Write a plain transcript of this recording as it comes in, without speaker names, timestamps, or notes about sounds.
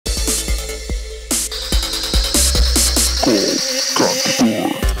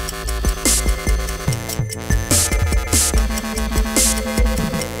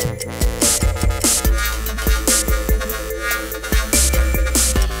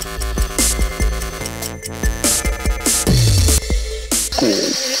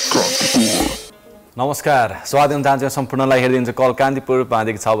नमस्कार स्वागत चाहन्छु सम्पूर्णलाई हेरिदिन्छु कल कान्तिपुर 5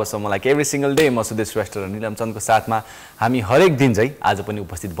 देखि 6 बजेसम्म लाइक एभ्री सिंगल डे म सुदित श्रेष्ठ र नीलम चन्दको साथमा हामी हरेक दिन चाहिँ आज पनि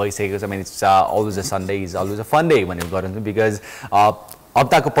उपस्थित भइसकेको छ many always a Sunday is always a fun day भनेर गरिन्छ बिकज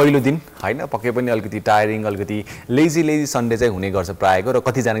हप्ताको पहिलो दिन हैन पक्कै पनि अलिकति टायरिङ अलिकति लेजी सन्डे चाहिँ हुने गर्छ प्रायको र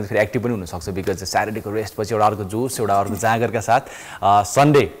कतिजना फेरि एक्टिभ पनि हुन सक्छ बिकज स्याटरडेको रेस्ट पछि एउटा अर्को जोस एउटा अर्को जागरका साथ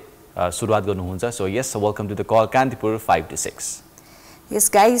सन्डे सुरुवात गर्नुहुन्छ so yes welcome to the call Kantipur 5 to 6 yes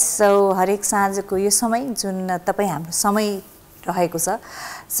guys so हरेक साँझको यो समय जुन तपाईँ हाम्रो समय रहेको छ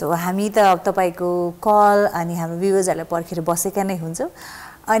सो हामी त तपाईको कल अनि हाम्रो भ्युअर्सहरुलाई पर्खेर बसेका नै हुन्छौं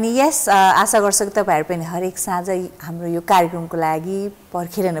अनि यस आशा गर्छु कि तपाईहरु पनि हरेक साँझ हाम्रो यो कार्यक्रमको लागि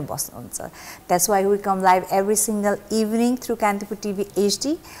पर्खेर नै बस्नुहुन्छ that's why we come live every single evening through Kantipur TV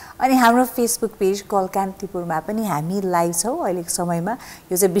HD अनि हाम्रो फेसबुक पेज कल कान्तिपुरमा पनि हामी लाइभ छौं अहिलेको समयमा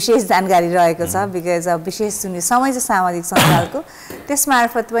यो चाहिँ विशेष जानकारी रहेको छ बिकज विशेष जुन समय चाहिँ सामाजिक सञ्जालको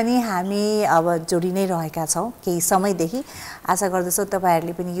त्यसमार्फत पनि हामी अब जोडी नै रहेका छौं केही समयदेखि आशा गर्दछु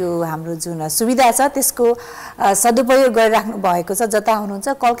तपाईहरुले पनि यो हाम्रो जुन सुविधा छ त्यसको सदुपयोग गरिराख्नु भएको छ जता हुनुहुन्छ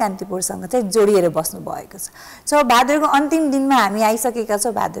कल कान्तिपुरसँग चाहिँ जोडिएर बस्नु भएको छ सो भाद्रको अन्तिम दिनमा हामी आइसकेका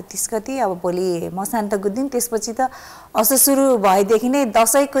छौं भाद्र 30 गते अब भोलि मसान्तको दिन त्यसपछि त असो सुरु भएदेखि नै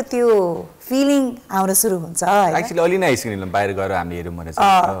दशैंको त्यो फिलिङ आउन सुरु हुन्छ एक्चुअली अलि नै आइसक्यो बाहिर गएर हामी हेर्यौं भने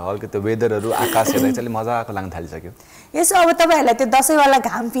चाहिँ हल्का त्यो वेदरहरु आकाश हेर्दा चाहिँ मजाको लाग्न थालिसक्यो यसो अब तपाईहरुलाई त्यो दशैंवाला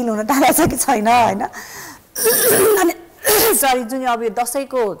घाम फिल हुन थालेछ कि छैन हैन अनि सरी जुन अब यो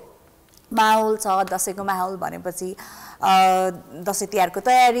दशैंको माहौल छ दशैंको माहौल भनेपछि दशैं तिहारको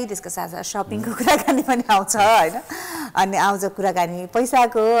तयारी त्यसको साथसाथै शपिङको कुराकानी पनि आउँछ हैन अनि आउँछ कुराकानी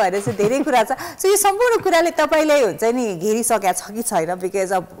पैसाको हैन चाहिँ धेरै कुरा छ सो यो सम्पूर्ण कुराले तपाईले हुन्छ नि घेरिसकेको छ कि छैन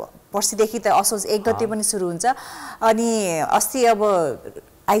बिकज अब पर्सिदेखि त असोज 1 गते पनि सुरु हुन्छ अनि अस्ति अब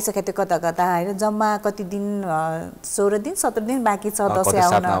आइसके त्यो कता कता हैन जम्मा कति दिन 16 दिन 17 दिन बाँकी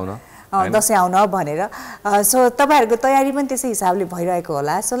छ दशैं आउन भनेर सो तपाईहरुको तयारी पनि त्यसै हिसाबले भइरहेको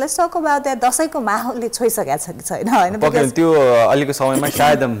होला so let's talk about that दशैंको माहौलले छोइसकेको छ कि छैन हैन पक्कै त्यो अहिलेको समयमा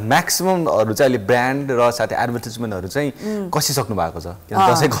सायद म्याक्सिमम हरु चाहिँ अहिले ब्रान्ड र साथै एडभर्टाइजमेन्टहरु चाहिँ कसिसक्नु भएको छ किन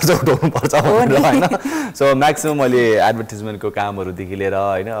दशैं खर्च उठाउनु पर्छ भनेर हैन सो म्याक्सिमम अहिले एडभर्टाइजमेन्टको कामहरु देखि लिएर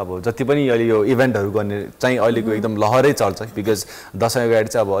हैन अब जति पनि अहिले यो इभेन्टहरु गर्ने चाहिँ अहिलेको एकदम लहरै चल्छ बिकज दशैं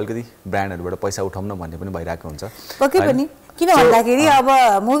अगाडि चाहिँ अब अलिकति ब्रान्डहरुबाट पैसा उठाउन भन्ने पनि भइराको हुन्छ पक्कै पनि किन भन्दाखेरि अब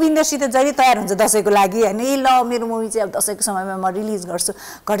मुभी इन्डस्ट्री त जहिले तयार हुन्छ दशैंको लागि हैन ए ल मेरो मुभी चाहिँ अब दशैंको समयमा म रिलिज गर्छु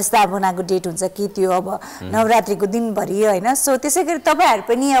घटस्थापनाको डेट हुन्छ कि त्यो अब नवरात्रिको दिनभरि हैन सो त्यसैगरी तपाईहरु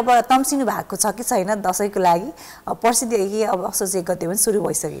पनि अब तम्सिनु भएको छ कि छैन दशैंको लागि पर्सिदेखि अब असोज 1 गते पनि सुरु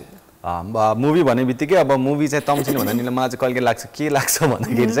भइसक्यो मुभी भन्ने बित्तिकै अब मुभी चाहिँ तम्सिनु भन्दा नि मलाई चाहिँ कहिले लाग्छ के लाग्छ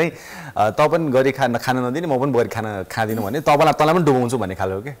भन्दाखेरि चाहिँ त पनि गरी खान नदिने म पनि गरी खान खादिनु भने तँलाई पनि डुबाउँछु भन्ने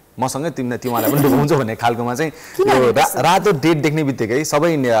खालको के मसँगै तिमीलाई पनि डुबाउँछु भन्ने खालकोमा चाहिँ यो रातो डेट देख्ने बित्तिकै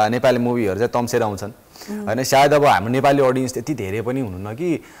सबै नेपाली मुभीहरु चाहिँ तम्सेर आउँछन् हैन सायद अब हाम्रो नेपाली ऑडियन्स त्यति धेरै पनि हुनुहुन्न कि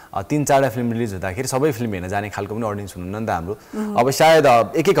 3-4 फिल्म रिलिज हुँदाखेरि सबै फिल्म हेर्न जाने खालको पनि ऑडियन्स हुनुहुन्न नि त हाम्रो अब सायद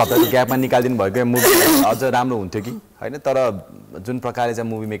एक हप्ताको ग्यापमा निकाल्दिनु भएको मुभी अझ राम्रो हुन्थ्यो कि हैन तर जुन प्रकारले चाहिँ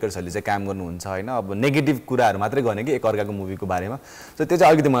मुभी मेकर्सहरुले चाहिँ काम गर्नुहुन्छ हैन अब नेगेटिभ कुराहरु मात्रै गर्ने कि एक अर्काको मुभीको बारेमा सो त्यो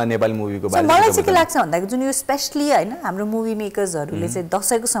चाहिँ अलिकति मलाई नेपाली मुभीको बारेमा मलाई चाहिँ के लाग्छ भन्दाखेरि जुन यो स्पेशली हैन हाम्रो मुभी मेकर्सहरुले चाहिँ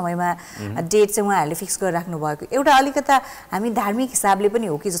दशैंको समयमा डेट चाहिँ उहाँहरुले फिक्स गरेर राख्नु भएको एउटा अलिकता हामी धार्मिक हिसाबले पनि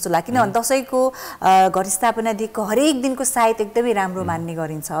हो कि जस्तो लाग्छ किनभने दशैंको घटस्थापना देखिको हरेक दिनको सायद एकदमै राम्रो मान्ने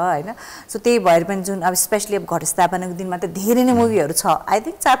गरिन्छ हैन सो त्यही भएर पनि जुन अब स्पेशली अब घटस्थापनाको दिनमा त धेरै नै मुभीहरु छ आई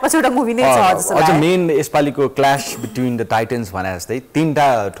थिंक 4-5 वटा मुभी नै छ जस्तो लाग्छ अझ मेन यसपालीको क्ल्याश बिट्विन द टाइटन्स भने जस्तै तीनटा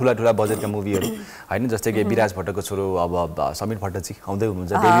ठुला बजेटका मुभीहरु हैन जस्तै कि विराज भट्टको छोरो अब समीर भट्टजी आउँदै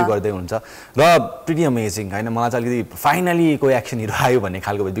हुनुहुन्छ डेब्यु गर्दै हुनुहुन्छ र प्रिटी अमेजिङ हैन मलाई चाहिँ अलिकति फाइनली कोही एक्सन हिरो आयो भन्ने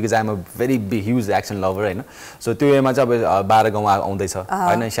खालको भयो because I am a very huge action lover हैन सो त्यो एमा चाहिँ अब 12 गाउँ आउँदैछ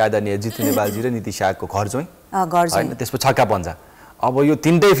हैन सायद जितु नेपालजी र नीति शाहको घर चाहिँ हैन त्यसपछि छक्का पञ्जा अब यो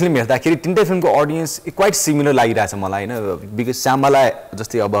तीनटै फिल्म हेर्दाखेरि तीनटै फिल्मको ऑडियन्स क्वाइट सिमिलर लागिरहेछ मलाई हैन बिकज श्यामला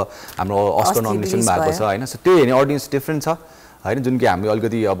जस्तै अब हाम्रो अस्कर नोमिनेसन भएको छ हैन सो त्यो हेर्ने ऑडियन्स डिफरेन्ट छ हैन जुन कि हामी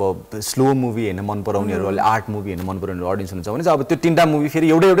अलिकति अब स्लो मुभी हेर्न मन पराउनेहरु अलि आर्ट मुभी हेर्न मन पराउने ऑडियन्स हुन्छ भने चाहिँ अब त्यो तीनटा मुभी फेरि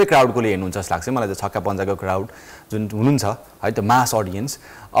एउटै क्राउडकोले हेर्नुहुन्छ जस्तो लाग्छ मलाई चाहिँ छक्का पञ्जाको क्राउड जुन हुनुहुन्छ है त्यो मास ऑडियन्स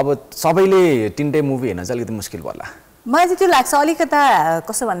अब सबैले तीनटै मुभी हेर्न चाहिँ अलिकति मुस्किल पर्ला मलाई चाहिँ त्यो लाग्छ अलिकता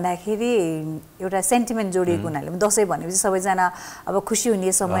कसो भन्दाखेरि एउटा सेन्टिमेन्ट जोडिएको हुनाले दसैँ भनेपछि सबैजना अब खुसी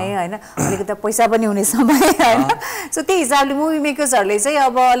हुने समय होइन अलिकता पैसा पनि हुने समय होइन सो त्यही हिसाबले मुभी मेकर्सहरूले चाहिँ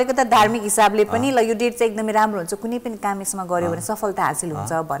अब अलिकता धार्मिक हिसाबले पनि ल यो डेट चाहिँ एकदमै राम्रो हुन्छ कुनै पनि काम यसमा गऱ्यो भने सफलता हासिल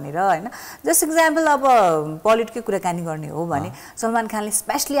हुन्छ भनेर होइन जस्ट इक्जाम्पल अब बलिउडकै कुराकानी गर्ने हो भने सलमान खानले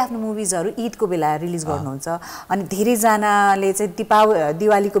स्पेसली आफ्नो मुभिजहरू ईदको बेला रिलिज गर्नुहुन्छ अनि धेरैजनाले चाहिँ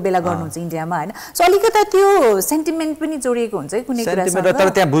दिवालीको बेला गर्नुहुन्छ इन्डियामा होइन सो अलिकता त्यो सेन्टिमेन्ट पनि जोडिएको हुन्छ कुनै कुरासँग तर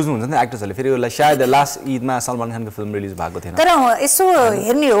त्यहाँ बुझ्नुहुन्छ नि एक्टर्सहरूले फेरि यसलाई सायद लास्ट ईदमा सलमान खानको फिल्म रिलिज भएको थिएन तर यसो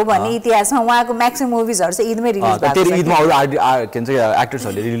हेर्ने हो भने इतिहासमा उहाँको म्याक्सिमम मुभिजहरू चाहिँ ईदमै रिलिज भएको छ त्यो ईदमा अरू के भन्छ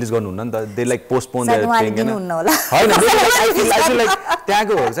एक्टर्सहरूले रिलिज गर्नुहुन्न नि त they like postpone there thing दिनुहुन्न होला हैन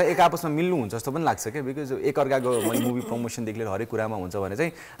त्यहाँकोहरू चाहिँ एक आपसमा मिल्नु हुन्छ जस्तो पनि लाग्छ क्या बिकज एक अर्काको मुभी प्रमोसनदेखि लिएर हरेक कुरामा हुन्छ भने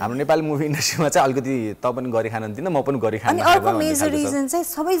चाहिँ हाम्रो नेपाली मुभी इन्डस्ट्रीमा चाहिँ अलिकति त पनि गरी खान दिन्न म पनि गरी खान अनि अर्को मेजर रिजन चाहिँ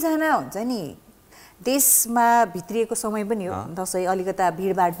सबैजना हुन्छ नि देशमा भित्रिएको समय पनि हो दसैँ अलिकता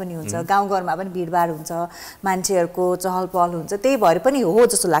भिडभाड पनि हुन्छ गाउँघरमा पनि भिडभाड हुन्छ मान्छेहरूको चहल पहल हुन्छ त्यही भएर पनि हो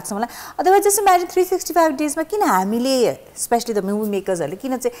जस्तो लाग्छ मलाई अदरवाइज जस्तो म्यारिज 365 डेजमा किन हामीले स्पेसली द मुभी मेकर्सहरूले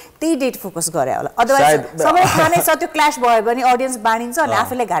किन चाहिँ त्यही डेट फोकस गरे होला अदरवाइज सबै थाहा नै छ त्यो क्ल्यास भयो भने अडियन्स बाँडिन्छ अनि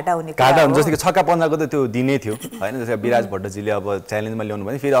आफैलाई घाटा हुने घाटा हुन्छ जस्तो कि छक्का पन्जाको त त्यो दिनै थियो होइन जस्तै विराज भट्टजीले अब च्यालेन्जमा ल्याउनु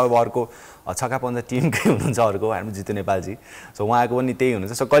भने फेरि अब अर्को छक्का पन्जा टिमकै हुनुहुन्छ अर्को हाम्रो जितु नेपालजी सो उहाँको पनि त्यही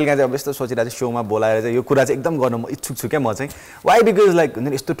हुनुहुन्छ सो कहिलेकाहीँ चाहिँ अब यस्तो सोचिरहेको चाहिँ सोमा बोलाएर चाहिँ यो कुरा चाहिँ एकदम गर्न म इच्छुक छु क्या म चाहिँ वाइ बिकज लाइक हुन्छ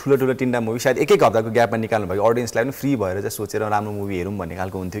नि यस्तो ठुलो ठुलो तिनवटा मुभी सायद एक हप्ताको ग्यापमा निकाल्नु भयो अडियन्सलाई पनि फ्री भएर चाहिँ सोचेर राम्रो मुभी हेरौँ भन्ने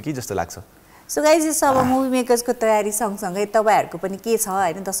खालको हुन्थ्यो कि जस्तो लाग्छ सो गाइज यसो अब मुभी मेकर्सको तयारी सँगसँगै तपाईँहरूको पनि के छ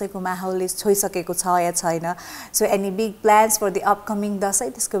होइन दसैँको माहौलले छोइसकेको छ या छैन so any big plans for the upcoming Dashain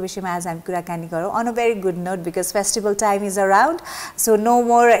त्यसको विषयमा आज हामी कुराकानी गरौँ on a very good note because festival time is around so no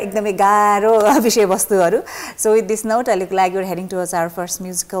more एकदमै गाह्रो विषयवस्तुहरू सो विथ दिस नोट अहिलेको लागि your heading towards our first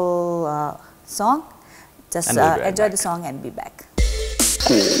musical song just enjoy the song and be back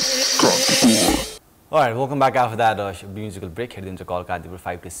Alright, welcome back after that musical break. Heading to Call Kantipur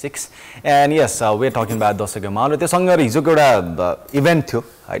 5 to 6. And yes, we're talking about Dashain Mahal. त्यो सँग हिजोको एउटा event थियो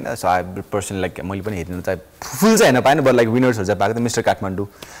हैन so I personally like मैले पनि हेर्नु चाहिँ फुल चाहिँ हैन पाएन बट लाइक विनर्सहरु चाहिँ पाएको थियो मिस्टर काठमाडौँ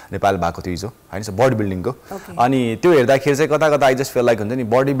नेपाल भएको थियो हिजो हैन सो बडी बिल्डिङको अनि त्यो हेर्दाखेरि चाहिँ कता कता आई जस्ट फिल लाइक हुन्छ नि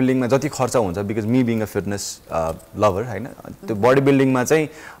बडी बिल्डिङमा जति खर्च हुन्छ because me being a fitness lover हैन त्यो बडी बिल्डिङमा चाहिँ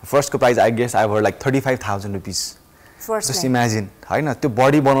फर्स्टको price I guess I were like 35,000 rupees just imagine हैन त्यो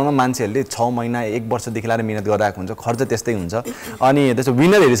बडी बनाउन मान्छेहरूले 6 महिना 1 वर्षदेखि लिएर मेहनत गरिरहेको हुन्छ खर्च त्यस्तै हुन्छ अनि त्यसो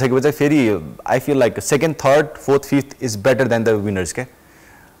विनर हेरिसकेपछि चाहिँ फेरि I feel like second third fourth fifth is better than the winners के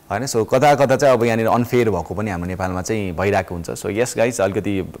हैन सो कता कता चाहिँ अब यहाँनिर अनफेयर भएको पनि हाम्रो नेपालमा चाहिँ भइरहेको हुन्छ सो यस गाइस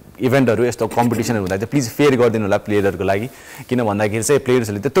अलिकति इभेन्टहरू यस्तो कम्पिटिसनहरू हुँदा चाहिँ प्लिज फेयर गरिदिनु होला प्लेयरहरूको लागि किन भन्दाखेरि चाहिँ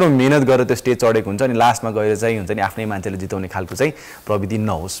प्लेयर्सहरूले त्यत्रो मेहनत गरेर त्यो स्टेज चढेको हुन्छ अनि लास्टमा गएर चाहिँ हुन्छ नि आफ्नै मान्छेले जिताउने खालको चाहिँ प्रविधि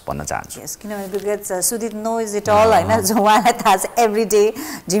नहोस् भन्न चाहन्छु यस किनभने because Sudit knows it all हैन जो उहाँलाई थाहा छ एभ्री डे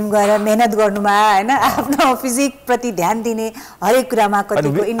जिम गएर मेहनत गर्नुमा हैन आफ्नो फिजिक प्रति ध्यान दिने हरेक कुरामा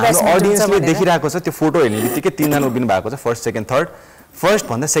कतिको इन्भेस्टमेन्ट हुन्छ अडियन्सले देखिरहेको छ त्यो फोटो हेर्ने बित्तिकै तीनजना उभिनु भएको छ फर्स्ट सेकेन्ड थर्ड फर्स्ट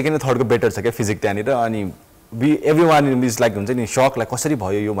भन्दा सेकेन्ड र थर्डको बेटर छ क्या फिजिक त्यहाँनिर अनि एभ्री वान इज लाइक हुन्छ नि सक लाइक कसरी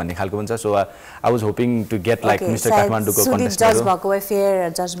भयो यो भन्ने खालको हुन्छ so I was hoping to get like mister काठमाडौँको कन्टेस्टेन्ट भएको भए फेयर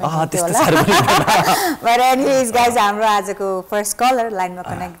जजमेन्ट थियो होला बट एनीवेज गाइज हाम्रो आजको फर्स्ट कलर लाइनमा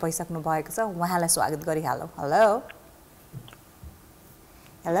कनेक्ट भइसक्नु भएको छ उहाँलाई स्वागत गरिहालौँ हेलो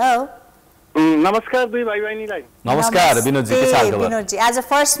हेलो नमस्कार दुई भाइ बहिनीलाई नमस्कार विनोदजी के छ खबर विनोदजी आज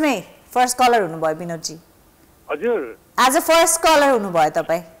फर्स्टमै फर्स्ट कलर हुनुभयो विनोदजी हजुर आज फर्स्ट कलर हुनुभयो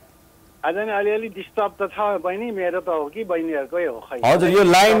तपाईँ आज नि अलिअलि डिस्टर्ब त छ बहिनी मेरो त हो कि बहिनीहरुकै हो खै हजुर यो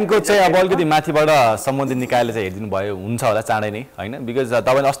लाइनको चाहिँ अब अलिकति माथिबाट सम्बन्धित निकायले चाहिँ हेरिदिनु भयो हुन्छ होला चाँडै नै हैन बिकज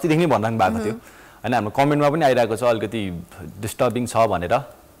तपाईले अस्तिदेखि नै भनिराख्नु भएको थियो हैन हाम्रो कमेन्टमा पनि आइरहेको छ अलिकति डिस्टर्बिङ छ भनेर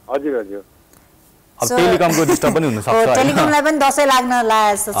हजुर हजुर अब टेलिकमको डिस्टर्ब पनि हुन सक्छ टेलिकमलाई पनि दसैँ लाग्न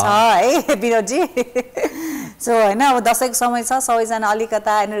लागेको छ है विनोदजी सो हैन अब दसैँको समय छ सबैजना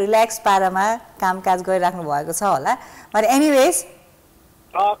अलिकता हैन रिल्याक्स पारामा कामकाज गरिराख्नु भएको छ होला बट एनीवेज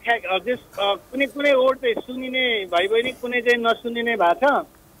कुनै कुनै वर्ड चाहिँ सुनिने भाइ बहिनी कुनै चाहिँ नसुनिने भएको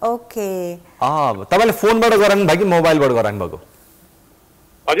छ ओके तपाईले फोनबाट गराउनु भयो कि मोबाइलबाट गराउनु भएको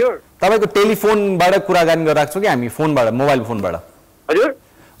हजुर तपाईको टेलिफोनबाट कुराकानी गरिराख्छौ कि हामी फोनबाट मोबाइल फोनबाट हजुर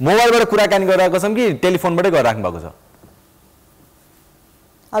मोबाइलबाट कुराकानी गरिरहेको छौं कि टेलिफोनबाटै गरिराख्नु भएको छ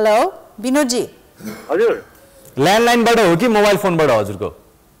हेलो विनोदजी हजुर ल्यान्डलाइनबाट हो कि मोबाइल फोनबाट हजुरको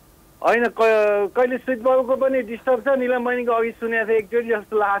हैन कहिले स्विच बाबुको पनि डिस्टर्ब छ निलम बहिनीको अघि सुनेको थिए एकचोटि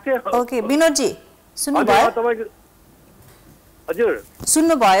जस्तो लाग्थ्यो ओके विनोदजी सुन्नु भयो तपाईको हजुर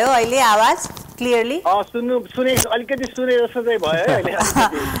सुन्नु भयो अहिले आवाज क्लियरली सुने अलिकति सुने जस्तो चाहिँ भयो है अहिले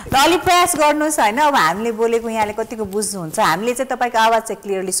र अलि प्रयास गर्नुस् हैन अब हामीले बोलेको यहाँले कतिको बुझ्नुहुन्छ हामीले चाहिँ तपाईको आवाज चाहिँ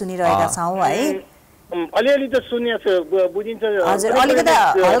क्लियरली सुनिरहेका छौं है अलिअलि त सुनिएको छु बुझिन्छ हजुर अलिकति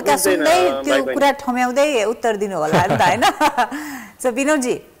हल्का सुन्दै त्यो कुरा ठम्याउँदै उत्तर दिनु होला नि त हैन सो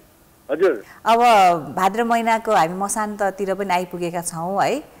विनोदजी हजुर अब भाद्र महिनाको हामी मसान्ततिर पनि आइपुगेका छौं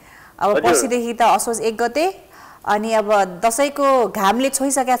है अब पर्सिदेखि त असोज 1 गते अनि अब दशैंको घामले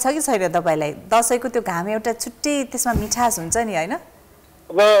छोइसकेको छ कि छैन तपाईलाई दशैंको त्यो घाम एउटा छुट्टै त्यसमा मिठास हुन्छ नि हैन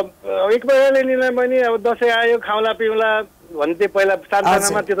अब एक प्रकारले निलाई पनि अब दशैं आयो खाउला पिउला भन्थे पहिला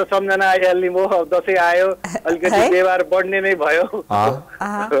सानसानामा त्यो त सम्झना आइहाल्ने भयो दशैं आयो अलिकति व्यवहार बढ्ने नै भयो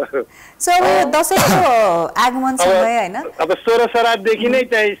सो दशैंको आगमन समय हैन अब 16 श्राद्धदेखि नै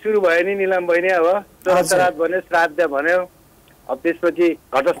चाहिँ सुरु भयो नि निलम बहिनी अब 16 श्राद्ध भन्यो श्राद्ध भन्यो अब त्यसपछि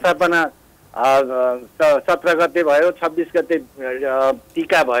घटस्थापना 17 गते भयो 26 गते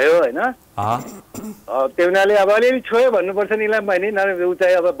टीका भयो हैन त्यो हुनाले अब अलिअलि छोयो भन्नुपर्छ निलम बहिनी नभए उ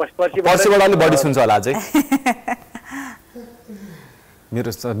चाहिँ अब पर्सिबाट अलि बढी सुन्छ होला चाहिँ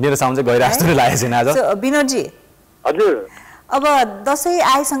मेरो साउन्ड चाहिँ गइरहेको जस्तो लागेको छैन आज विनोदजी हजुर अब दशैं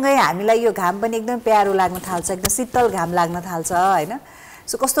आएसँगै हामीलाई यो घाम पनि एकदम प्यारो लाग्न थाल्छ एकदम शीतल घाम लाग्न थाल्छ हैन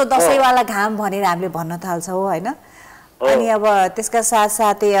सो कस्तो दशैंवाला घाम भनेर हामीले भन्न थाल्छौं हैन अनि अब त्यसका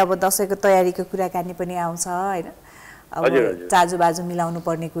साथसाथै अब दशैंको तयारीको कुराकानी पनि आउँछ हैन अब चाजुबाजु मिलाउनु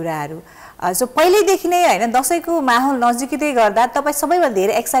पर्ने कुराहरू सो पहिलेदेखि नै हैन दशैंको माहौल नजिकै गर्दा तपाई सबैभन्दा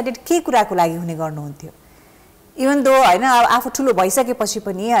धेरै एक्साइटेड के कुराको लागि हुने गर्नुहुन्थ्यो इभन दो हैन अब आफू ठुलो भइसकेपछि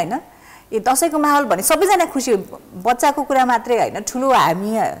पनि हैन यो दशैंको माहौल भने सबैजना खुसी बच्चाको कुरा मात्रै हैन ठुलो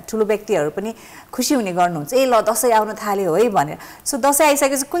हामी ठुलो व्यक्तिहरू पनि खुसी हुने गर्नुहुन्छ ए ल दशैं आउन थाल्यो है भनेर सो दशैं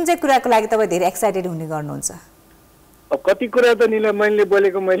आइसकेपछि कुन चाहिँ कुराको लागि तपाई धेरै एक्साइटेड हुने गर्नुहुन्छ अब कति कुरा त निलम मैले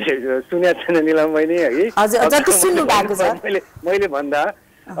बोलेको मैले सुनेको छैन निलम बहिनी है हजुर जति सुन्नु भएको छ मैले भन्दा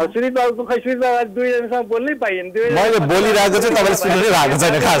अब सुनित बाबुको खै सुनित बाबु दुईजनासँग बोल्नै पाइएन मैले बोलिरहेको छु तपाईले सुन्नै भएको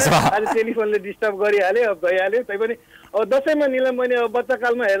छैन खासमा आज टेलिफोनले डिस्टर्ब गरिहाल्यो अब भइहाल्यो तैपनि अब दशैंमा निलम बहिनी अब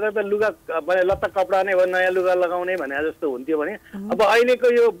बच्चाकालमा हेर्दा त लुगा लत्ता कपडा नै हो नयाँ लुगा लगाउने भने जस्तो हुन्थ्यो भने अब अहिलेको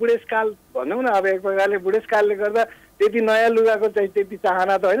यो बुढेसकाल भनौँ न अब एक प्रकारले बुढेसकालले गर्दा त्यति नयाँ लुगाको चाहिँ त्यति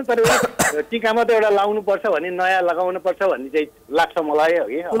चाहना त होइन तर टिकामा त एउटा लाउनु पर्छ भने नयाँ लगाउनु पर्छ भन्ने चाहिँ लाग्छ मलाई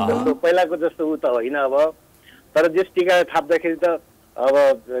है अब जस्तो पहिलाको जस्तो उ त होइन अब तर जस टिका थाप्दाखेरि त अब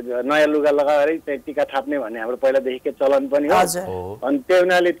नयाँ लुगा लगाएर चाहिँ टिका थाप्ने भन्ने हाम्रो पहिलादेखिकै चलन पनि हो अनि त्यो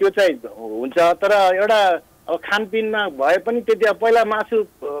हुनाले त्यो चाहिँ हुन्छ तर एउटा अब खानपिनमा भए पनि त्यति अब पहिला मासु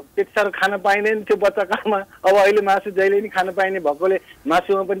त्यति साह्रो खान पाइँदैन थियो बच्चाकालमा अब अहिले मासु जहिले नि खान पाइने भएकोले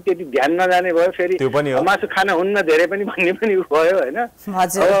मासुमा पनि त्यति ध्यान नजाने भयो फेरि मासु खान हुन्न धेरै पनि भन्ने पनि भयो होइन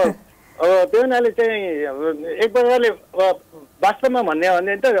अब त्यो हुनाले चाहिँ एक प्रकारले वास्तवमा भन्ने हो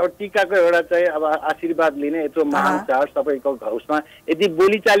भने त टिकाको एउटा चाहिँ अब आशीर्वाद लिने यत्रो महान चाड सबैको उसमा यदि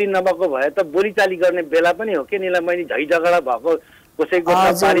बोलीचाली नभएको भए त बोलीचाली गर्ने बेला पनि हो कि निलम बहिनी झै झगडा भएको कसैको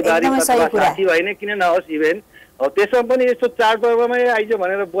पारिवारिक अथवा साथीभाइ नै किन नहोस् इभेन त्यसमा पनि यस्तो चाडपर्वमै आइज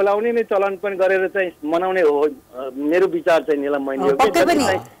भनेर बोलाउने नै चलन पनि गरेर चाहिँ मनाउने हो मेरो विचार चाहिँ निलम बहिनी हो कि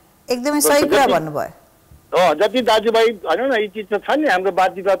एकदमै सही कुरा भन्नुभयो जति दाजुभाइ भनौँ न यी चिज त छ नि हाम्रो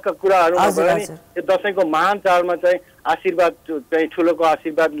वाद विवादका कुराहरूमा पनि यो दशैंको महान चाडमा चाहिँ आशीर्वाद चाहिँ ठुलोको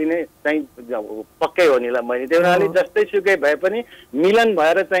आशीर्वाद लिने चाहिँ पक्कै हो निलम बहिनी त्यही हुनाले जस्तै सुकै भए पनि मिलन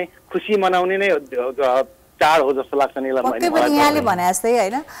भएर चाहिँ खुसी मनाउने नै चाड हो जस्तो लाग्छ निलम बहिनी पनि यहाँले भने जस्तै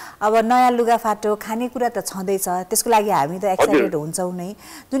हैन अब नयाँ लुगाफाटो खानेकुरा त छँदैछ त्यसको लागि हामी त एक्साइटेड हुन्छौँ नै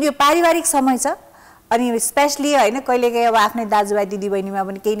जुन यो पारिवारिक समय छ अनि स्पेशली हैन कहिलेकाहीँ अब आफ्नै दाजुभाइ दिदीबहिनीमा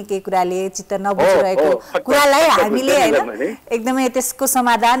पनि केही न केही कुराले चित्त नबुझिरहेको कुरालाई हामीले हैन एकदमै त्यसको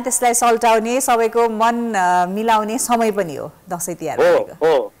समाधान त्यसलाई सल्टाउने सबैको मन मिलाउने समय पनि हो दशैं तिहार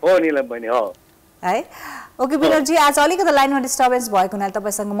हो निलम बहिनी हो है ओके विनोदजी आज अलिकति लाइनमा डिस्टर्बेन्स भएको हुनाले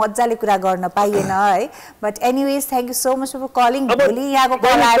तपाईसँग मज्जाले कुरा गर्न पाइएन है but anyways thank you so much for calling भोलि यहाँको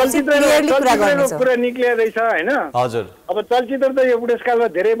कल आएपछि क्लियरली कुरा गर्नेछौँ कुरा निक्लिएर रहेछ हैन हजुर अब चलचित्र त यो बुढेसकालमा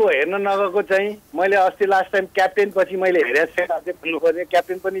धेरै भयो हेर्न नगएको चाहिँ मैले अस्ति लास्ट टाइम क्याप्टेन पछि मैले हेरेको थिएँ अझै भन्नुपर्ने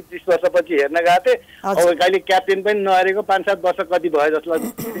क्याप्टेन पनि 30 वर्षपछि हेर्न गएको थिएँ अब कहिले क्याप्टेन पनि नहेरेको 5-7 वर्ष कति भयो जस्तो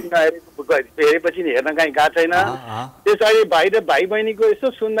नहेरेको हेरेपछि हेर्न कहीँ गएको छैन त्यसरी भाइ र भाइ बहिनीको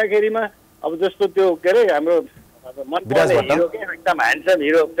यसो सुन्दाखेरिमा अब जस्तो त्यो के अरे हाम्रो मनपर्ने हिरो के एकदम ह्यान्डसम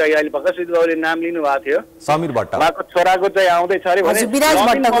हिरो चाहिँ अहिले भर्खर सुदित बाबुले नाम लिनु भएको थियो समीर भट्ट उहाँको छोराको चाहिँ आउँदैछ अरे भने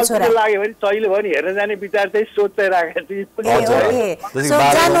लाग्यो भने चहिले भयो नि हेर्न जाने विचार चाहिँ सोच चाहिँ राखेको छु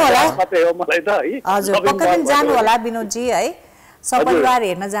मलाई त है हजुर पक्कै पनि जानु होला विनोदजी है सपरिवार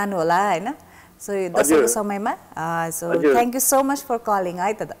हेर्न जानु होला हैन सो दशैंको समयमा so thank you so much for calling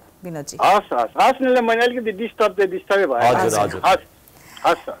है त विनोदजी हस् निलम मैले अलिकति डिस्टर्ब भयो हजुर हजुर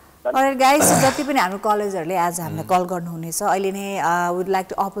हस् Alright guys, so जति पनि हाम्रो कलेजहरुले आज हामीलाई कल गर्नुहुनेछ अहिले नै would like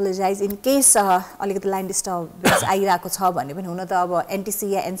to apologise in case अलिकति लाइन डिस्टर्बेन्स आइराको छ भने पनि हुन त अब एनटीसी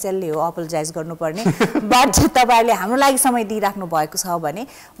या एनसेल ले हो अपोलोजाइज गर्नुपर्ने बट तपाईहरुले हाम्रो लागि समय दिइराख्नु भएको छ भने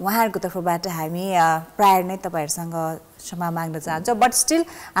उहाँहरुको तर्फबाट हामी प्रायर नै तपाईहरुसँग क्षमा माग्न चाहन्छौं बट स्टिल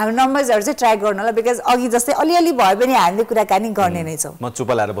हाम्रो नम्बर्सहरु चाहिँ ट्राई गर्नु होला बिकज अघि जस्तै अलिअलि भए पनि हामीले कुराकानी गर्ने नै छौं। म चुप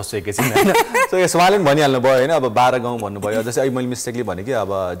लाएर बस्छु एकैछिन हैन। सो यस उहाँले पनि भनिहाल्नु भयो हैन अब 12 गाउँ भन्नुभयो जस्तै अहिले मैले मिस्टेकली भने कि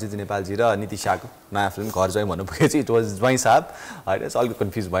अब जिजु नेपालजी र नितिशाको नयाँ फिल्म घर जय भन्नु पुगेछ इट वाज ज्वाइँ साहब हैन सो अलिक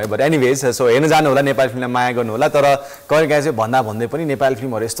कन्फ्युज भयो बट एनीवेज सो हेर्न जानु होला नेपाली फिल्मलाई माया गर्नु होला तर कहिलेकाहीँ चाहिँ भन्दै पनि नेपाली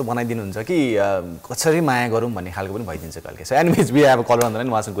फिल्महरु यस्तो बनाइदिनु हुन्छ कि कसरी माया गरौँ भन्ने खालको पनि भइदिन्छ कहिलेकाहीँ। So anyways we have call on the line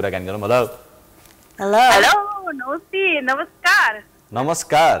उहाँसँग कुराकानी गरौँ। हेलो हेलो हेलो नमस्ते नमस्कार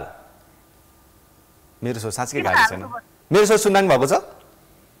नमस्कार। मेरो स्वर साँच्चै गाडी छैन। मेरो स्वर सुनिराख्नु भएको छ?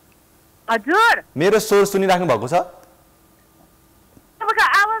 हजुर मेरो स्वर सुनिराख्नु भएको छ? तपाईको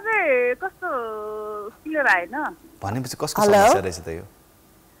आवाज कस्तो क्लियर आएन भनेपछि कसको समस्या रहेछ त यो?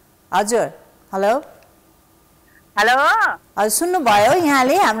 हजुर हेलो हेलो हजुर सुन्नु भयो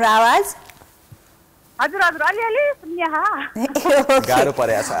यहाँले हाम्रो आवाज? हजुर हजुर अलिअलि सुन्या गाह्रो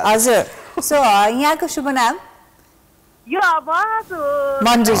परेछ हजुर। सो यहाँको शुभ नाम? यो आवाज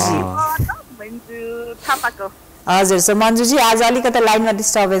मन्जुजी मन्जु थापाको। हजुर सो मन्जुजी आज अलिकति लाइनमा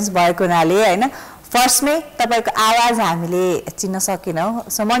डिस्टर्बेन्स भएको हुनाले हैन फर्स्टमै तपाईको आवाज हामीले चिन्न सकेनौं।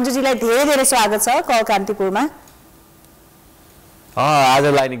 सो मन्जुजीलाई धेरै धेरै स्वागत छ कल कान्तिपुरमा। आज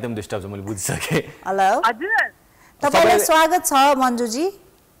लाइन एकदम डिस्टर्ब छ मैले बुझिसके। हेलो हजुर तपाईलाई स्वागत छ मन्जुजी।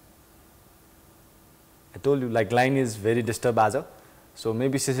 I told you like line is very disturbed आज so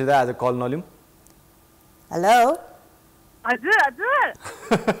maybe सिधा आज कल नलिउँ। हेलो हजुर हजुर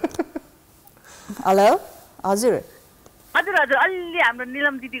हेलो हजुर हजुर हजुर अलि हाम्रो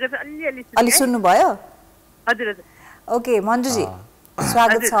नीलम दिदीको चाहिँ अलि अलि सुन्नु भयो? हजुर हजुर ओके मन्जुजी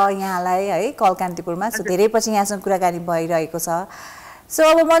स्वागत छ यहाँलाई है कल कान्तिपुरमा। सो धेरै पछि यहाँसँग कुराकानी भइरहेको छ। सो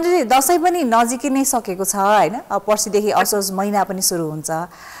अब मन्जुजी दशैं पनि नजिकै नै सकेको छ हैन अब पर्सिदेखि असोज महिना पनि सुरु हुन्छ।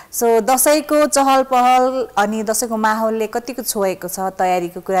 सो दशैंको चहल पहल अनि दशैंको माहौलले कतिको छोएको छ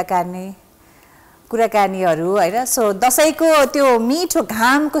तयारीको कुराकानीहरु हैन। सो दशैंको त्यो मिठो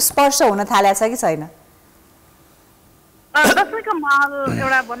घामको स्पर्श हुन थालेको छ कि छैन? दशैंको माहौल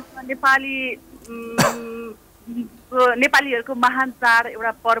एउटा भनौँ न नेपालीहरुको महान चाड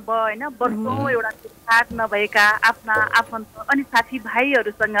एउटा पर्व हैन वर्षौं एउटा भेटघाट नभएका आफ्ना आफन्त अनि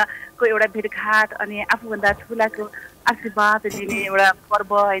साथीभाइहरुसँगको एउटा भेटघाट अनि आफूभन्दा ठूलाको आशीर्वाद दिने एउटा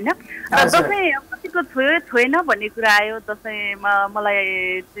पर्व हैन। दशैं कतिको छोएन भन्ने कुरा आयो दशैंमा मलाई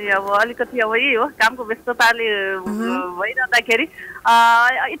चाहिँ अब अलिकति अब यही हो कामको व्यस्तताले भइरहँदाखेरि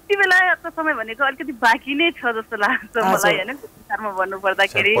यति बेला समय भनेको अलिकति बाँकी नै छ जस्तो लाग्छ मलाई हैन विस्तारमा भन्नु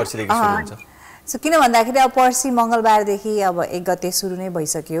पर्दाखेरि। सो किन भन्दाखेरि अब पर्सि मंगलबारदेखि अब 1 गते सुरु नै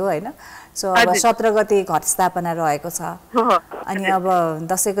भइसक्यो हैन। सो अब 17 गते घट स्थापना रहेको छ अनि अब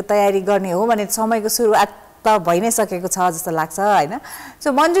दशैंको तयारी गर्ने हो भने समयको सुरुवात त भइ नै सकेको छ जस्तो लाग्छ हैन।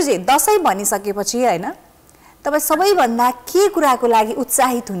 सो मन्जुजी दशैं भनिसकेपछि हैन तपाई सबैभन्दा के कुराको लागि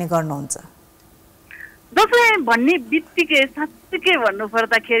उत्साहित हुने गर्नुहुन्छ? दशैं भन्ने बित्तिकै साँच्चै भन्नु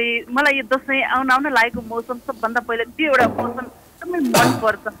पर्दाखेरि मलाई यो दशैं आउन लागेको मौसम सबभन्दा पहिला त्यो एउटा मौसम एकदमै मन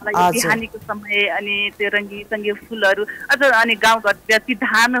पर्छ मलाई बिहानीको समय अनि त्यो रङ्गी सङ्गी फुलहरू अझ अनि गाउँघरतिर ती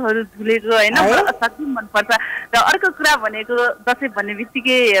धानहरू झुलेको हैन साँच्चै मन पर्छ। र अर्को कुरा भनेको दशैं भन्ने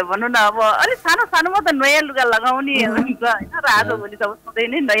बित्तिकै भनौँ न अब अलिक सानो सानोमा त नयाँ लुगा लगाउने हुन्छ हैन र आजभोलि त सधैँ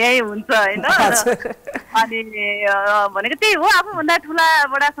नै नयाँ हुन्छ हैन। अनि भनेको त्यही हो आफूभन्दा ठुला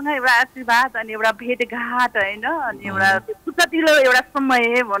बडासँग एउटा आशीर्वाद अनि एउटा भेटघाट हैन अनि एउटा खुसीलो एउटा समय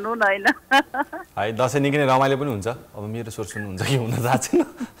भनौँ न हैन। है दशैं निकै नै रमाइलो पनि हुन्छ। अब मेरो स्वर सुन्नुहुन्छ कि हुन थाहा छैन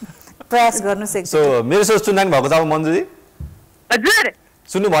प्रयास गर्नुस् एकचोटि। सो मेरो स्वर सुन्नु भएको छ अब मन्जुजी? हजुर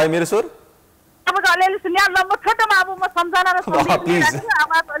सुन्नु भयो मेरो स्वर? तपाईको अलिअलि सुन्या ल म छोटोमा अब म सम्झना र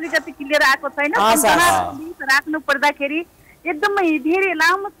आवाज अलिकति क्लियर आएको छैन सम्झना राख्नु पर्दाखेरि एकदमै धेरै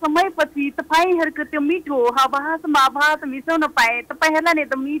लामो समयपछि तपाईहरुको त्यो मिठो आवाज मिसाउन पाए तपाईहरुलाई नि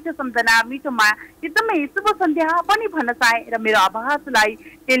एकदम मिठो सम्झना मिठो माया एकदमै शुभ सन्ध्या पनि भन्न चाहे र मेरो आवाजलाई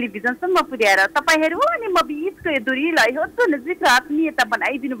टेलिभिजनसम्म पुर्याएर तपाईहरु अनि म बीचको यो दूरीलाई अझ नजिक र आत्मीयता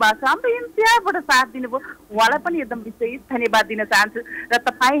बनाइदिनु भएको छ हाम्रो इन्सियाबाट साथ दिनुभयो उहाँलाई पनि एकदम विशेष धन्यवाद दिन चाहन्छु र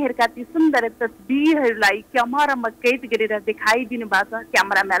तपाईहरुका ती सुन्दर तस्बिरहरुलाई क्यामेरामा कैद गरेर देखाइदिनु भएको छ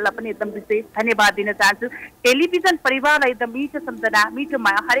क्यामेराम्यानलाई पनि एकदम विशेष धन्यवाद दिन चाहन्छु। टेलिभिजन परिवारलाई एकदम मिठो सम्झना मिठो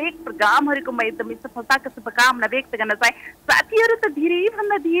माया हरेक प्रोग्रामहरुको म एकदमै सफलताको शुभकामना व्यक्त गर्न चाहे। साथीहरु त धेरै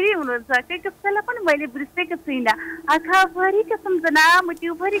भन्दा धेरै हुनुहुन्छ के कसैलाई पनि मैले बिर्सेको छैन आँखाभरिको सम्झना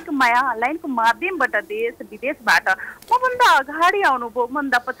मुटु देशभरिको माया लाइनको माध्यमबाट देश विदेशबाट मभन्दा अगाडि आउनुभयो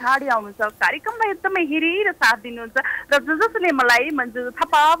मभन्दा पछाडि आउनुहुन्छ कार्यक्रमलाई एकदमै हेरी र साथ दिनुहुन्छ र जसले मलाई मन्जु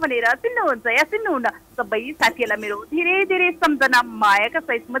थापा भनेर चिन्नुहुन्छ या चिन्नुहुन्न सबै साथीहरूलाई मेरो धेरै धेरै सम्झना मायाका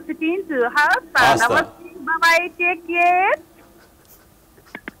सहित म चिन्छु हस् नमस्ते bye take care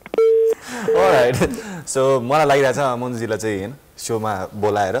all right so मलाई लागिरहेछ मन्जुजीलाई चाहिँ हैन शोमा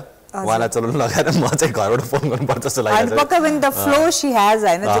बोलाएर उहाँलाई चलाउनु लगाएर म चाहिँ घरबाट फोन गर्नुपर्छ जस्तो लागिरहेछ पक्कै पनि द फ्लो शी हेज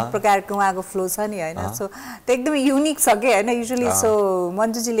हैन जुन प्रकारको उहाँको फ्लो छ नि हैन सो त्यो एकदमै युनिक छ के हैन युजुअली सो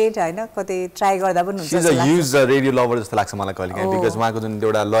मन्जुजी लेट हैन कतै ट्राई गर्दा पनि हुन्छ she is a huge radio lover जस्तो लाग्छ मलाई कहिलेकाहीँ बिकज उहाँको जुन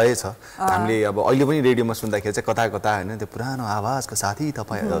एउटा लय छ हामीले अब अहिले पनि रेडियोमा सुन्दाखेरि चाहिँ कता कता हैन त्यो पुरानो आवाजको साथी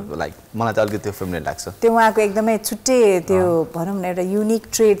तपाईँ लाइक मलाई चाहिँ अलिकति त्यो फेमिलियर लाग्छ त्यो उहाँको एकदमै छुट्टै त्यो भनौँ न एउटा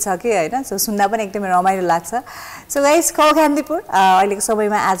युनिक ट्रेड छ के हैन सो सुन्दा पनि एकदमै रमाइलो लाग्छ सो गाइस कल कान्तिपुर अहिलेको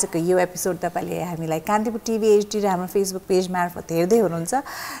समयमा आजको यो एपिसोड तपाईले हामीलाई कान्तिपुर टिभी एचडी र हाम्रो फेसबुक पेज मार्फत हेर्दै हुनुहुन्छ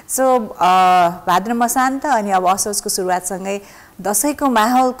सो भाद्र मसान्त अनि अब असोजको सुरुवातसँगै दशैंको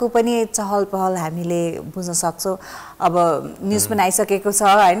माहौलको पनि चहल पहल हामीले बुझ्न सक्छौँ अब न्युज पनि आइसकेको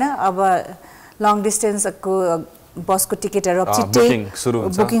छ हैन अब लङ डिस्टेन्सको बसको टिकटहरु अब छिट्टै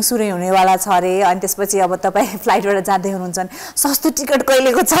बुकिङ सुरु हुनेवाला छ अरे अनि त्यसपछि अब तपाईँ फ्लाइटबाट जाँदै हुनुहुन्छ भने सस्तो टिकट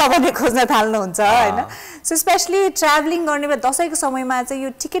कहिलेको छ भनेर खोज्न थाल्नुहुन्छ हैन सो स्पेशली ट्राभलिङ गर्ने बेला दशैंको समयमा चाहिँ यो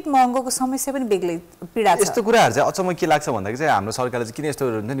टिकट महँगोको समस्या पनि बेग्लै पीडा छ यस्तो कुराहरु चाहिँ अचम्म के लाग्छ भन्दाखेरि चाहिँ हाम्रो सरकारले चाहिँ किन यस्तो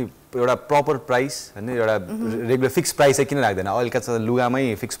हुन्छ नि एउटा प्रपर प्राइस हैन एउटा रेगुलर फिक्स प्राइस चाहिँ किन राख्दैन अहिलेका चाहिँ लुगामै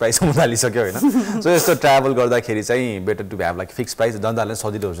फिक्स प्राइस हुन थालिसक्यो हैन सो यस्तो ट्राभल गर्दाखेरि चाहिँ better to have like fix price जनतालाई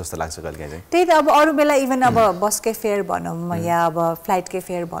सजिलो हो जस्तो लाग्छ कहिलेकाहीँ चाहिँ त्यही त अब अरु बेला इभन अब बसकै फेयर भनौँ या अब फ्लाइटकै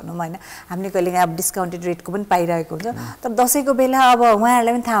फेयर भनौँ हैन हामीले कहिलेकाहीँ अब डिस्काउन्टेड रेटको पनि पाइरहेको हुन्छ तर दशैंको बेला अब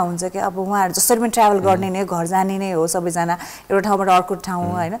उहाँहरूलाई पनि थाहा हुन्छ कि अब उहाँहरू जसरी पनि ट्राभल गर्ने नै घर जाने नै हो सबैजना एउटा ठाउँबाट अर्को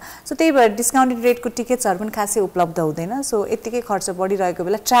ठाउँ हैन सो त्यही भएर डिस्काउन्टेड रेटको टिकट्सहरु पनि खासै उपलब्ध हुँदैन सो यतिकै खर्च बढिरहेको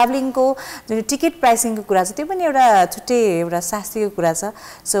बेला ट्राभलिङको जुन टिकट प्राइसिङको कुरा छ त्यो पनि एउटा छुट्टै एउटा शास्त्रीय कुरा छ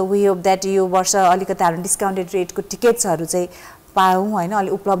सो वी होप दैट यो वर्ष अलिकति हाम्रो डिस्काउन्टेड रेटको टिकट्सहरु चाहिँ पाऊँ हैन अलि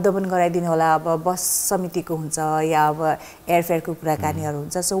उपलब्ध पनि गराइदिनु होला अब बस समितिको हुन्छ या अब एयरफेयरको कुराकानीहरु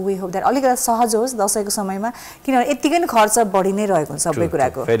हुन्छ सो वी होप दैट अलिकति सहज होस् दशैंको समयमा किनभने यतिकै नै खर्च बढी नै रहेको हुन्छ सबै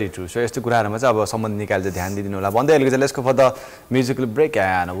कुराको भेरी ट्रू सो यस्तो कुराहरुमा चाहिँ अब सम्बन्ध निकालेर चाहिँ ध्यान दिदिनु होला भन्दै अहिलेको चाहिँ let's go for the musical brake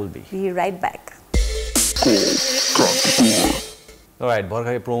and will be right back Alright,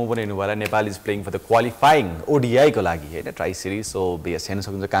 भर्खरै प्रोमो पनि हेर्नु भएला Nepal is playing for the qualifying ODI को लागि हैन ट्राई सिरिज सो बेस हेर्न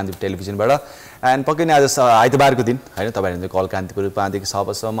सक्नुहुन्छ कान्तिपुर टेलिभिजनबाट एन्ड पक्कै नै आज आइतबारको दिन हैन तपाईहरुले कल कान्तिपुर 5 देखि 6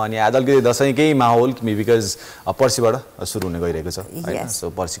 बजेसम्म अनि आज अलिकति दशैंकै माहौल बिकज पर्सिबाट सुरु हुने गइरहेको छ हैन सो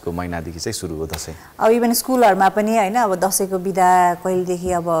पर्सिको महिनादेखि चाहिँ सुरु हो दशैं अब इभन स्कुलहरुमा पनि हैन अब दशैंको बिदा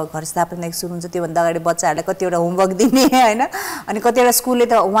कहिलेदेखि अब घर स्थापनादेखि सुरु हुन्छ त्यो भन्दा अगाडि बच्चाहरुलाई कतिवटा होमवर्क दिने हैन अनि कतिवटा स्कुलले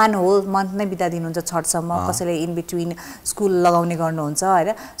त 1 होल मन्थ नै बिदा दिनुहुन्छ छठसम्म कसैले इन बिट्विन स्कुल लगाउने गर्नुहुन्छ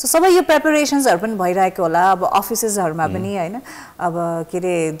हैन सो सबै यो प्रिपरेसन्सहरु पनि भइरहेको होला अब अफिसेसहरुमा पनि हैन अब के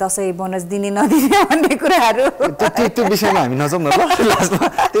रे दशैं बोनस दिने नदिने भन्ने कुराहरु त्यो विषयमा हामी नजाउँ न ल लास्टमा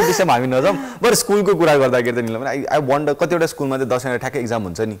त्यो विषयमा हामी नजाउँ बरु स्कुलको कुरा गर्दाखेरि त निलम आई वन्डर कतिवटा स्कुलमा चाहिँ दशैंमा ठ्याक्कै एक्जाम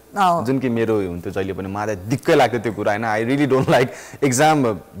हुन्छ नि जुन कि मेरो हुन्थ्यो जहिले पनि मलाई दिक्कै लाग्थ्यो त्यो कुरा हैन I really don't like exam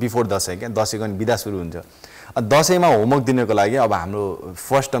before Dashain के दशैंको बिदा सुरु हुन्छ दशैंमा होमवर्क दिनको लागि अब हाम्रो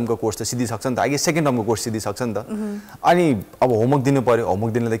फर्स्ट टर्मको कोर्स त सिधिसक्छ नि त आगे सेकेन्ड टर्मको कोर्स सिधिसक्छ नि त अनि अब होमवर्क दिनु पर्यो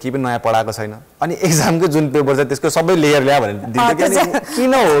होमवर्क दिनले त केही पनि नयाँ पढाएको छैन अनि एक्जामको जुन पेपर छ त्यसको सबै लेयर ल्या भने दिन्छ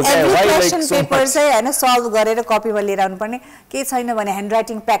किन हो के वाइ लाइक पेपर चाहिँ हैन सल्भ गरेर कपीमा लिएर आउनु पर्ने के छैन भने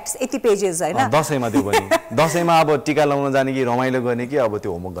ह्यान्डराइटिङ प्र्याक्टिस यति पेजेस हैन दशैंमा त्यो पनि दशैंमा अब टीका लाउन जाने कि रमाइलो गर्ने कि अब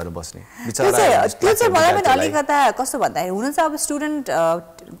त्यो होमवर्क गर्न बस्ने बिचारा त्यो चाहिँ मलाई पनि अलिकता कस्तो भन्दाखेरि हुन चाहिँ अब स्टुडेन्ट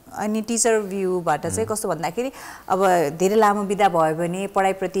अनि टिचर भ्यूबाट चाहिँ कस्तो भन्दाखेरि अब धेरै लामो बिदा भयो भने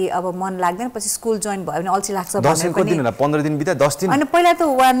पढाइप्रति अब मन लाग्दैन पछि स्कुल जोइन भयो भने अल्छी लाग्छ भनेर पनि 15 दिन बिदा 10 दिन अनि पहिला त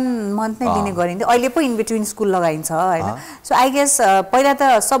 1 मन्थ नै दिने गरिन्थ्यो अहिले पो इन बिट्विन स्कुल लगाइन्छ हैन सो आई गेस पहिला त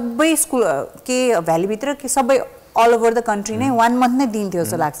सबै स्कुल के भ्याली भित्र के सबै all over the country नै 1 month नै दिन्थ्यो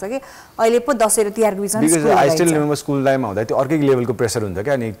जस्तो लाग्छ के अहिले पो दशैं र तिहारको बिचमा school I still remember school टाइममा हुँदा त्यो अर्कै लेभलको प्रेसर हुन्छ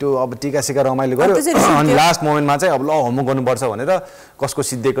के अनि त्यो अब टीका सिका रमाइलो गर्यो अनि लास्ट मोमेन्टमा चाहिँ अब ल होमवर्क गर्नुपर्छ भनेर कसको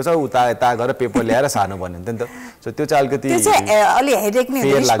सिद्धेको छ उता यता गरेर पेपर ल्याएर सार्नु पर्ने हुन्छ नि त सो त्यो चाहिँ अलिकति त्यो चाहिँ अलि हेडेक नै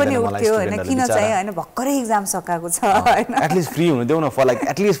रिस्क पनि उठ्थ्यो हैन किन चाहिँ हैन भक्करै एक्जाम सकाएको छ हैन एटलिस्ट फ्री हुनु देऊ न for like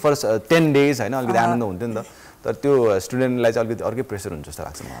at least for 10 days हैन अलिकति आनन्द हुन्थ्यो नि त तर त्यो स्टुडेन्टलाई चाहिँ अलिकति अर्कै प्रेसर हुन्छ जस्तो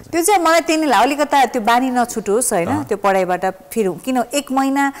लाग्छ मलाई त्यो चाहिँ मलाई तिनीलाई अलिकता त्यो बानी नछुटोस् हैन त्यो पढाइबाट फेरि किन 1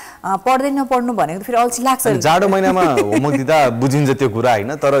 महिना पढ्दै नपढ्नु भनेको फेरि अल्छी लाग्छ जाडो महिनामा होमवर्क दिँदा बुझिन्छ त्यो कुरा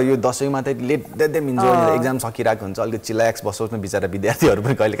हैन तर यो दशैंमा चाहिँ लेट देम इन्जोय एक्जाम सकिरहेको हुन्छ अलिकति चिलाक्स बसोस् न बिचारा विद्यार्थीहरु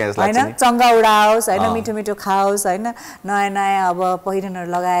पनि कहिले काहीँ लाग्छ हैन चंगा उडाओस् हैन मिठो मिठो खाओस् हैन नयाँ नयाँ अब पहिरनहरु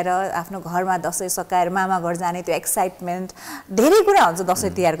लगाएर आफ्नो घरमा दशैं सकाएर मामा घर जाने त्यो एक्साइटमेन्ट धेरै कुरा हुन्छ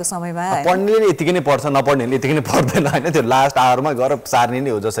दशैं तिहारको समयमा पढ्नेले यतिकै नै पढ्छ नपढ्नेले यतिकै नै पढ्दैन हैन त्यो लास्ट आवरमा गएर सार्ने नै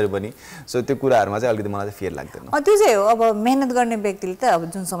हो जसरी पनि सो त्यो कुराहरुमा चाहिँ अलिकति मलाई चाहिँ फेयर लाग्दैन त्यो चाहिँ हो अब मेहनत गर्ने व्यक्तिले त अब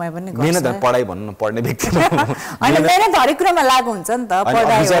जुन समय पनि गर्छ मेहनत पढाइ भन्नु न पढ्ने व्यक्ति हैन मेहनत हरेक कुरामा लागु हुन्छ नि त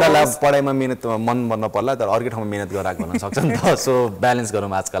पढाइ पढाइमा मेहनत मन गर्न पर्ला तर अर्कै ठाउँमा मेहनत गराएको हुन सक्छ नि त सो ब्यालेन्स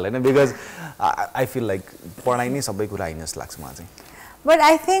गरौँ आजकल हैन बिकज आई फिल लाइक पढाइ नै सबै कुरा हैन जस्तो लाग्छ मलाई चाहिँ बट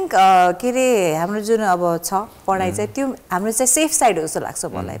आई थिंक के रे हाम्रो जुन अब छ पढाइ चाहिँ त्यो हाम्रो चाहिँ सेफ साइड हो जस्तो लाग्छ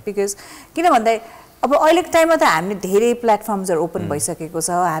मलाई बिकज किन भन्दा अब अहिलेको टाइममा त हामीले धेरै प्लेटफर्म्सहरु ओपन भइसकेको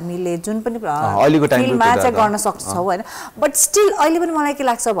छ हामीले जुन पनि फिल्डमा चाहिँ गर्न सक्छौं हैन बट स्टिल अहिले पनि मलाई के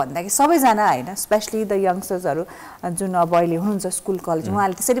लाग्छ भन्दा कि सबैजना हैन स्पेशली द यंगस्टर्सहरु जुन अब अहिले हुनुहुन्छ स्कुल कलेज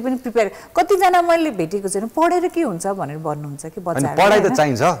उहाँले त्यसरी पनि प्रिपेयर कतिजना मैले भेटेको छु पढेर के हुन्छ भनेर भन्नुहुन्छ कि बच्चाहरु पढाइ त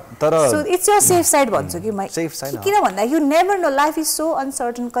चाहिन्छ तर so it's your safe side भन्छु कि म सेफ साइड किन भन्दा you never know life is so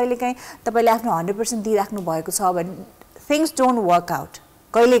uncertain कहिलेकाहीँ तपाईले आफ्नो 100% दिइराख्नु भएको छ भने थिंग्स डोन्ट वर्क आउट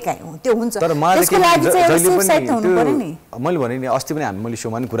कहिलेकाहीँ त्यो हुन्छ त्यसको लागि चाहिँ सेफ साइड हुनु पर्यो नि मैले भने नि अस्ति पनि मैले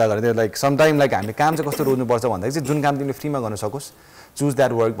शोमा पनि कुरा गरेँ लाइक सम टाइम लाइक हामीले काम चाहिँ कस्तो रोज्नुपर्छ भन्दाखेरि चाहिँ जुन काम तिमीले फ्रीमा गर्न सकोस् चुज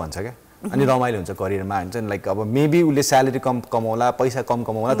द्याट वर्क भन्छ क्या अनि रमाइलो हुन्छ करियरमा हुन्छ नि लाइक अब मेबी उसले स्यालेरी कम कमाउला पैसा कम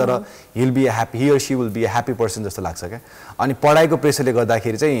कमाउला तर hill be happy Hee or C will be a happy person जस्तो लाग्छ क्या अनि पढाइको प्रेसरले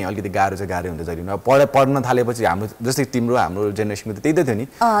गर्दाखेरि चाहिँ अलिकति गाह्रो हुन्छ जहिले पढ्न थालेपछि हाम्रो जस्तै तिम्रो हाम्रो जेनेरेसनको त त्यही त थियो नि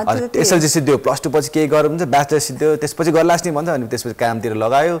एसएलसी सिद्धियो +2 पछि केही गरेर हुन्छ ब्याचलर सिद्धियो त्यसपछि गर्लास् नि भन्छ अनि त्यसपछि कामतिर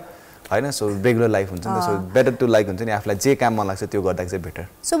लगायो हैन सो रेगुलर लाइफ हुन्छ नि त सो बेटर टु लाइक हुन्छ नि आफुलाई जे काम मन लाग्छ त्यो गर्दा चाहिँ बेटर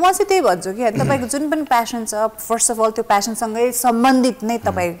सो म चाहिँ त्यही भन्छु कि तपाईको जुन पनि प्यासन छ फर्स्ट अफ अल त्यो प्यासनसँगै सम्बन्धित नै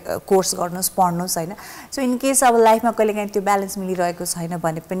तपाई कोर्स गर्नुस् पढ्नुस् हैन सो इन केस अब लाइफमा कहिलेकाहीँ त्यो ब्यालेन्स मिलिरहेको छैन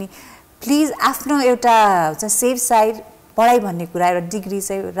भने पनि प्लिज आफ्नो एउटा चाहिँ सेफ साइड पढाइ भन्ने कुरा एउटा डिग्री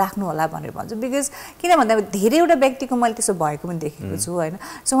चाहिँ राख्नु होला भनेर भन्छु बिकज किन भन्दा धेरैवटा व्यक्तिको मैले त्यसो भएको पनि देखेको छु हैन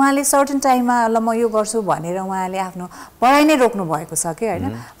सो उहाँले सर्टेन टाइममा ल म यो गर्छु भनेर उहाँले आफ्नो पढाइ नै रोक्नु भएको छ के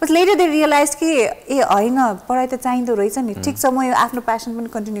हैन बट लेटर दे रियलाइज कि ए हैन पढाइ त चाहिँदो रहेछ नि ठीक छ म यो आफ्नो प्यासन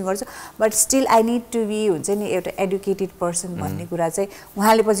पनि कन्टिन्यू गर्छु but still I need to be हुन्छ नि एउटा एडुकेटेड पर्सन भन्ने कुरा चाहिँ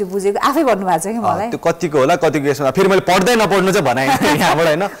उहाँले पछि बुझेको आफै भन्नु भएको छ कि मलाई त्यो कतिको होला कतिको यसमा फेरि मैले पढ्दै नपढ्नु चाहिँ भने यहाँबाट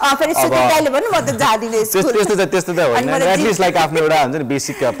हैन फेरि सुतिकाले भन्नु म त जादिने स्कुल त्यस्तो त होइन एटलिस्ट लाइक आफ्नो एउटा हुन्छ नि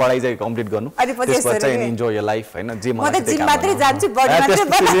बेसिक पढाइ चाहिँ कम्प्लिट गर्नु त्यसपछि चाहिँ इन्जोय योर लाइफ हैन जे म त जिम मात्रै जान्छु बडी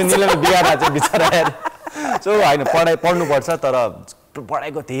मात्रै निलम बिहामा चाहिँ बिचारा सो हैन पढाइ पढ्नु पर्छ तर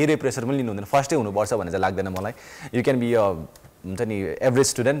पढाइको धेरै प्रेसर पनि लिनु हुँदैन फर्स्टै हुनुपर्छ भन्ने चाहिँ लाग्दैन मलाई यु क्यान बी अ हुन्छ नि average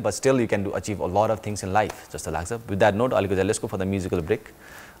student but still you can do achieve a lot of things in life जस्तो लाग्छ विथ द्याट नोट अलिकति let's go for the musical brake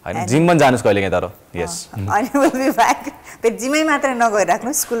हैन जिम पनि जानुस् कहिलेकाहीँ तर यस अनि विल बी ब्याक त्यो जिमै मात्र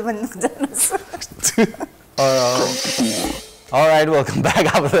नगइराख्नु स्कुल पनि जानुस् Alright, welcome back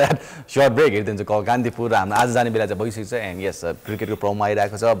after that short break. Here is Call Kantipur. हाम्रो आज जाने बेला चाहिँ भइसक्यो and yes, क्रिकेटको प्रोमो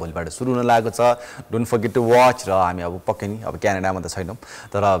आइरहेको छ भोलिबाट सुरु हुन लागेको छ. Don't forget to watch र हामी अब पक्कै नि अब क्यानाडामा त छैनौं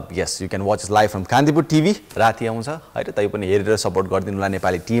तर yes, you can watch us live from Kantipur TV. राति आउँछ हैन तै पनि हेरेर सपोर्ट गर्दिनु होला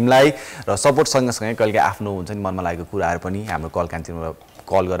नेपाली टिमलाई र सपोर्ट सँगसँगै कहिले आफ्नो हुन्छ नि मनमा लागेको कुराहरु पनि हाम्रो कल क्यान्टिनमा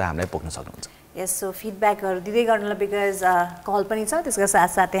कल गरेर हामीलाई पोख्न सक्नुहुन्छ. यस सो फिडब्याकहरु दिदै गर्नुला बिकज कल पनि छ त्यसका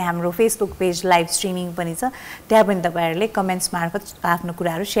साथसाथै हाम्रो फेसबुक पेज लाइभ स्ट्रिमिङ पनि छ त्यहाँ पनि तपाईहरुले कमेन्ट्स मार्फत आफ्नो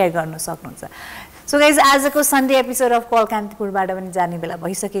कुराहरु शेयर गर्न सक्नुहुन्छ. सो गाइज आजको सन्डे एपिसोड अफ कल कान्तिपुरबाट पनि जाने बेला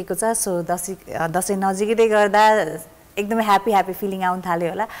भइसकेको छ. सो दशैं नजिकै गर्दा एकदमै ह्यापी फिलिङ आउन थाल्यो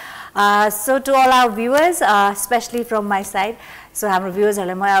होला. So to all our viewers specially from my side so हाम्रो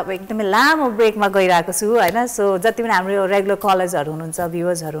भ्युअर्सहरुलाई म अब एकदमै लामो ब्रेकमा गइरहेको छु हैन. सो जति पनि हाम्रो रेगुलर कलर्सहरु हुनुहुन्छ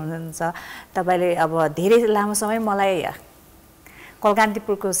भ्युअर्सहरु हुनुहुन्छ तपाईले अब धेरै लामो समय मलाई कल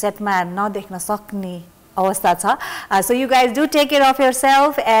कान्तिपुरको सेटमा नदेख्न सक्ने अवस्था छ. So you guys do take care of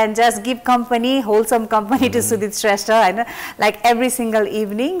yourself and just give company, wholesome company to Sudit Shrestha हैन like every single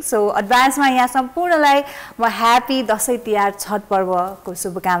evening. So advance मा यहाँ सम्पूर्णलाई म ह्यापी दशैं तिहार छठ पर्वको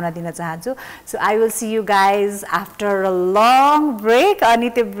शुभकामना दिन चाहन्छु. So I will see you guys after a long break. अनि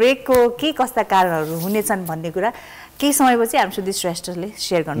त्यो ब्रेकको के कस्ता कारणहरु हुनेछन् भन्ने कुरा केही समयपछि हामी सुदित श्रेष्ठले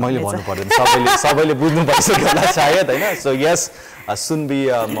शेयर गर्नु मैले भन्नु पर्दैन सबैले बुझ्नु पर्छ होला सायद हैन. So yes, soon be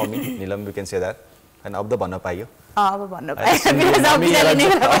mommy Neelam, we can say that. And अब त भन्न पाइयो अब भन्नु पाएँ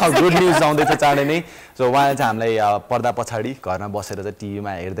गुड न्युज आउँदैछ चाँडै नै सो उहाँले चाहिँ हामीलाई पर्दा पछाडि घरमा बसेर चाहिँ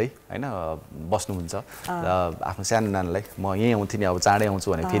टिभीमा हेर्दै होइन बस्नुहुन्छ र आफ्नो सानो नानीलाई म यहीँ आउँथेँ नि अब चाँडै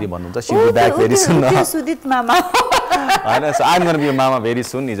आउँछु भने फेरि भन्नुहुन्छ she will be back very सुन सुदित मामा होइन सो आइम गोना बी मामा भेरी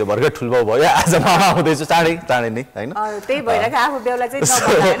सुन हिजो भर्खर ठुलो भयो आज मामा आउँदैछु चाँडै नै होइन त्यही भइरहेको आफू बेहुला चाहिँ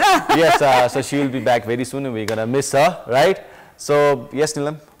नभएर yes so she will be back very soon we're gonna miss her right so yes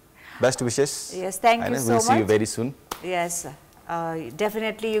Neelam best wishes yes thank you so much we'll see you very soon yes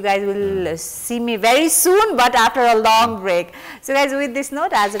definitely you guys will see me very soon but after a long break so guys with this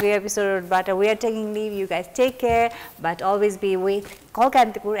note as a episode but we are taking leave you guys take care but always be with Call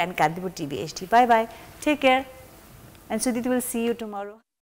Kantipur and Kantipur TV HD bye bye take care and Sudit will see you tomorrow.